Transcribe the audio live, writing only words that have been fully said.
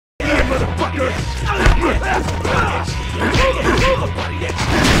motherfucker!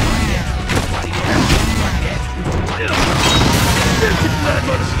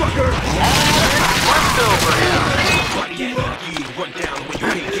 Run down when you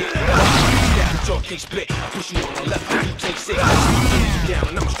can't get down, jaw can't split. I push you on the left, you take six. I you down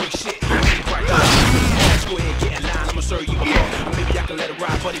and I'm a straight shit. Let's go ahead, get in line. I'ma serve you a call. Maybe I can let it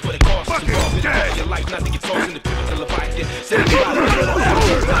ride, buddy, but it costs. Your life, not to get tossed in the pivot to Leviathan. Say it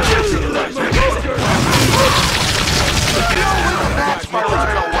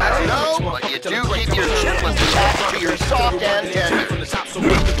no, but you do keep your chitlins attached to your soft antenna. From the top, so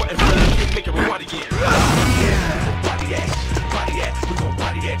make the button flip, make it rewind again. Body that, we gon'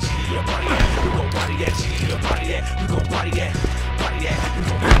 body that, yeah, body that, we gon' body that, yeah, body that, we gon' body that, we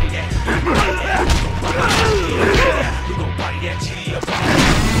gon' body that, we gon' body that, we gon' body that, yeah,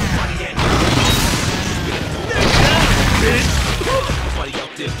 body that, nobody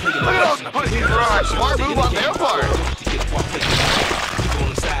out there playing. Look at those pussies run. Smart move on their part.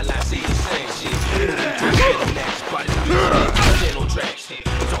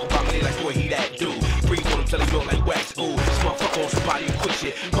 Talk about me like boy, he that dude. Breathe on him till he look like wax. Ooh, this motherfucker on somebody who quit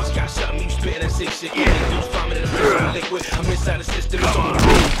shit. Must got something, you spitting that sick shit. Yeah, you find me in the liquid. I'm inside the system, it's on the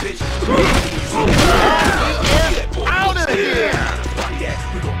road, bitch. Out of here! Body that,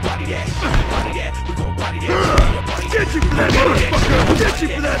 we gon' body that. Body that, we gon' body that. Get you for that motherfucker! Get you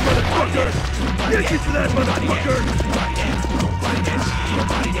for that motherfucker! Get you for that motherfucker!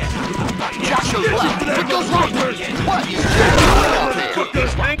 Joshua's left. What goes wrong? What you doing?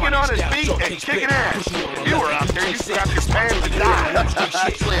 He's thinking on his feet and kicking ass. If you were out there, you'd grab your pants and die.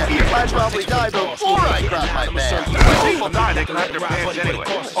 Actually, I'd probably die before I grab my pants. When people die, they grab their pants anyway.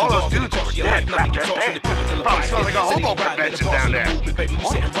 All those dudes are dead grab their pants. Probably smells like a hobo convention down there.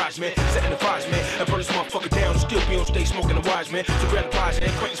 Still be on stage smoking the wise man. So grab the prize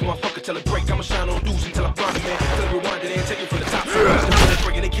and crank this motherfucker till it break. I'ma shine on dudes until I blind it, man. Till it rewind it and take it from the top. So they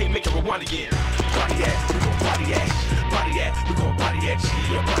bring it, they can't make it rewind again. Body that, we gon' body that. Body that, we gon' body that.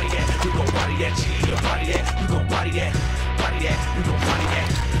 Yeah, body that, we gon' body that. Yeah, body that, we gon' body that. Body that, we gon' body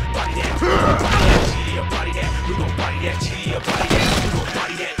that. Body that, we gon' body that. Yeah, body that, we gon' body that. Yeah, body that, we gon'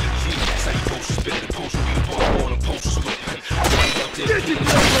 body that. That's how you post, spit it, post, we on a post, split.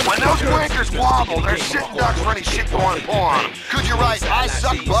 When those wankers wobble, they're shit ducks running shit going porn. Could you write "I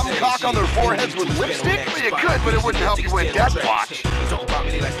suck bum cock" on their foreheads with lipstick? Well, you could, but it wouldn't help you win Death Watch. Talk about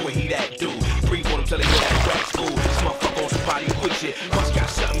me like boy, he that dude. Breathe on him till they go like wax. Ooh, this motherfucker on somebody who quit shit. Must got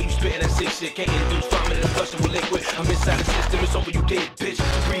something, you spitting that sick shit. Can't induce vomit in the flushing with liquid. I'm inside the system, it's over, you dead, bitch.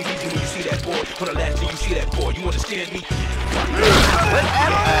 Breathe easy when you see that boy. On the last thing you see that boy, you understand me? With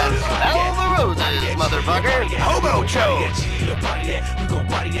and smell the roses, motherfucker. Hobo choke. Body that, we gon'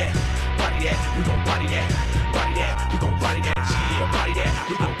 body that. Body that, we gon' body that. Body that, we gon' body that. Body that,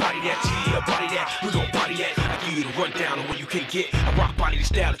 we gon' body that. Body that, we gon' body that. I give you the rundown on what you can't get. I rock body the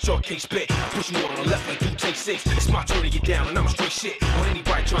style that y'all can't spit. I push you on the left like you take six. It's my turn to get down and I'm a straight shit. On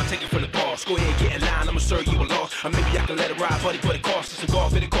anybody trying to take it from the boss, go ahead, get in line. I'ma serve you a loss. Or maybe I can let it ride, buddy, but it costs us a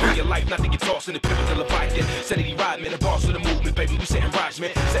golf. It costs your life, not to get tossed in the pivot to Leviathan. Said he ride, man, the boss of the movement, baby. We setting rise,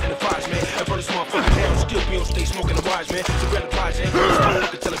 man. Setting the prize, man. I burn this motherfucker down. Still be on stage smoking the wise, man. So grab the prize and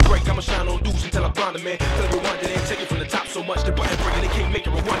look until it break. I'ma shine on dudes until I blind it, man. Till it rewind it and take it from the top so much the button break and they can't make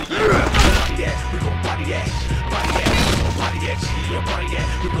it rewind again. Body that, we gon' body that. Body that, we gon' body that. Yeah, body that,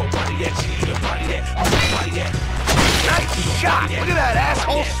 we gon' body that. Yeah, body that, we gon' body that. Nice shot! Look at that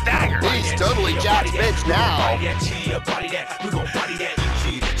asshole stagger! He's totally Jack's bitch now. Body that, we gon' body that.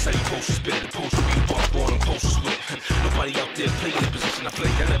 Say you post, spit it, post, we walk on and post, split. Nobody out there playing the position I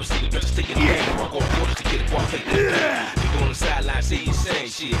play. I never see the best taking the game. Walk on quarters to get it, walk like that. People on the sideline say you saying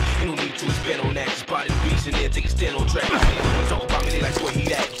shit. You don't need to expand on that. Just body the beast and then take a stand on track. Talk about me, they like boy, he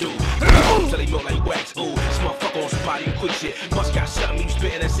that dude. Till they melt like wax. Ooh, this motherfucker on somebody who quit shit. Must got something, you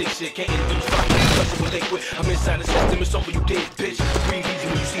spitting that sick shit. Can't induce vomit, flushing with liquid. I'm inside the system, it's over, you dead, bitch. Breathe easy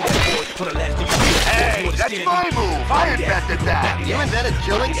when you see that boy. On the last thing you see that Hey, that's my move. I invented that. You invented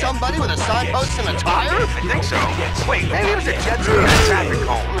killing somebody with a signpost and a tire? I think so. Wait, maybe it was a jet ski and a traffic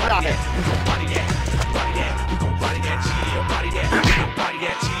cone. Not it. We gon' body that, body that, we gon' body that, body that, we gon' body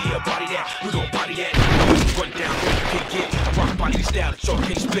that, body that, we gon' body that. Run down, you can't get. I rock body the style that y'all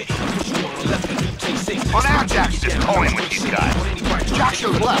can't spit. I push you on the left and you take six. Well, now Jack's just toying with these guys. Jack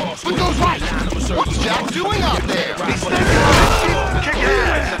shows left, but goes right. What's Jack doing out there? He's thinking on his feet and kicking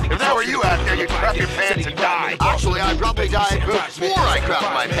ass. If that were were you out there, you'd crap your pants and die. Actually, I'd probably die before I crap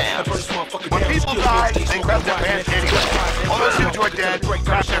my pants. When people die, they crap their pants anyway. All those dudes who are dead,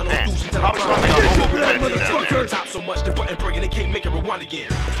 crap their pants. Probably something a homo convention down there. Top so much the button breaking, they can't make it rewind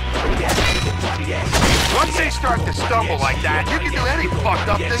again. Once they start to stumble like that, you can do any fucked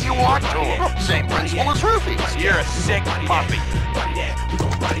up thing you want to them. Same principle as roofies. You're a sick puppy. Body that, we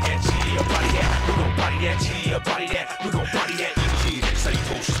gon' body that, yeah, body that, we gon' body that, yeah, body that, we gon' body that, yeah, say you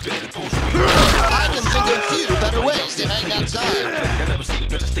post, spin it, post. I can think of a few better ways to hang outside. I never seen a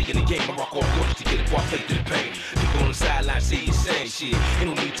bitch stay in the game. I rock off gorgeous to get it while play through the pain. People on the sideline say the same shit. Ain't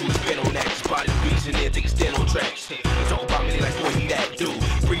no need to expand on that. Just body the beats and then take a stand on tracks. They talk about me like, boy, he that dude.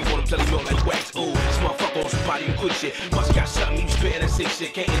 Breathe on him till he melt like wax. Ooh, this motherfucker on somebody who quit shit. Must got something, you spitting that sick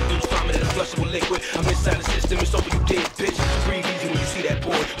shit. Can't induce vomit in a flushable liquid. I'm inside the system, it's over, you dead, bitch. Breathe easy when you see that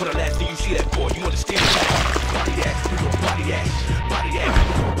boy. For the last thing you see that boy, you understand that? Body that, we gon' body that. Body that,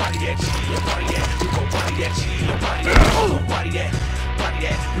 we gon' body that. Yeah, body that, we gon' body that. Yeah, body that, we gon' body that. Body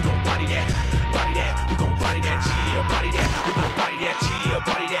that, we gon' body that. Body that, we gon' body that. Yeah, body that, we gon' body that. Yeah,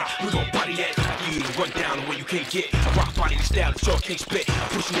 body that, we gon' body that. I give you the rundown on where you can't get. I rock body the style that y'all can't spit. I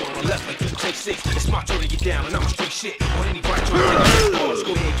push you on the left like you take 6. It's my turn to get down and I'm a straight shit. On anybody trying to take a let's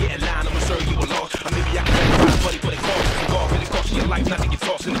go ahead and get in line. I'ma serve you a loss. Or maybe I can let you ride, buddy, but it costs. Involved in the cost of your life, not to get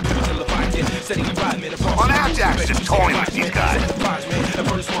tossed in the pivot till the body dead. Setting you right, man. Well, now Jack's just toying with these guys. And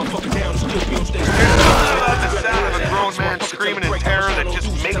burn this motherfucker down, still be on stage. That's the sound of a grown man screaming in terror that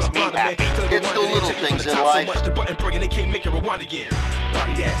just makes me happy. It's the little things in life. So much the button breaking, they can't make it rewind again.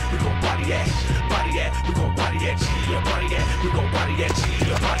 Body that, we gon' body that. Body that, we gon' body that. Yeah, body that, we gon' body that.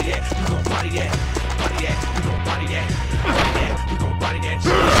 Yeah, body that, we gon' body that. Body that, we gon' body that. Body that, we gon' body that.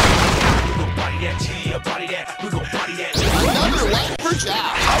 We gon' body that. Yeah, body that, we gon' body that. Another life for Jack.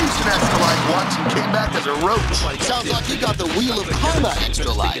 I used an extra life once and came back as a roach. Sounds like you got the Wheel of Karma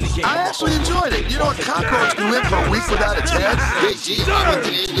extra life. I actually enjoyed it. You know, a cockroach can live for a week without its head. Big G, I went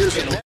to 8 years in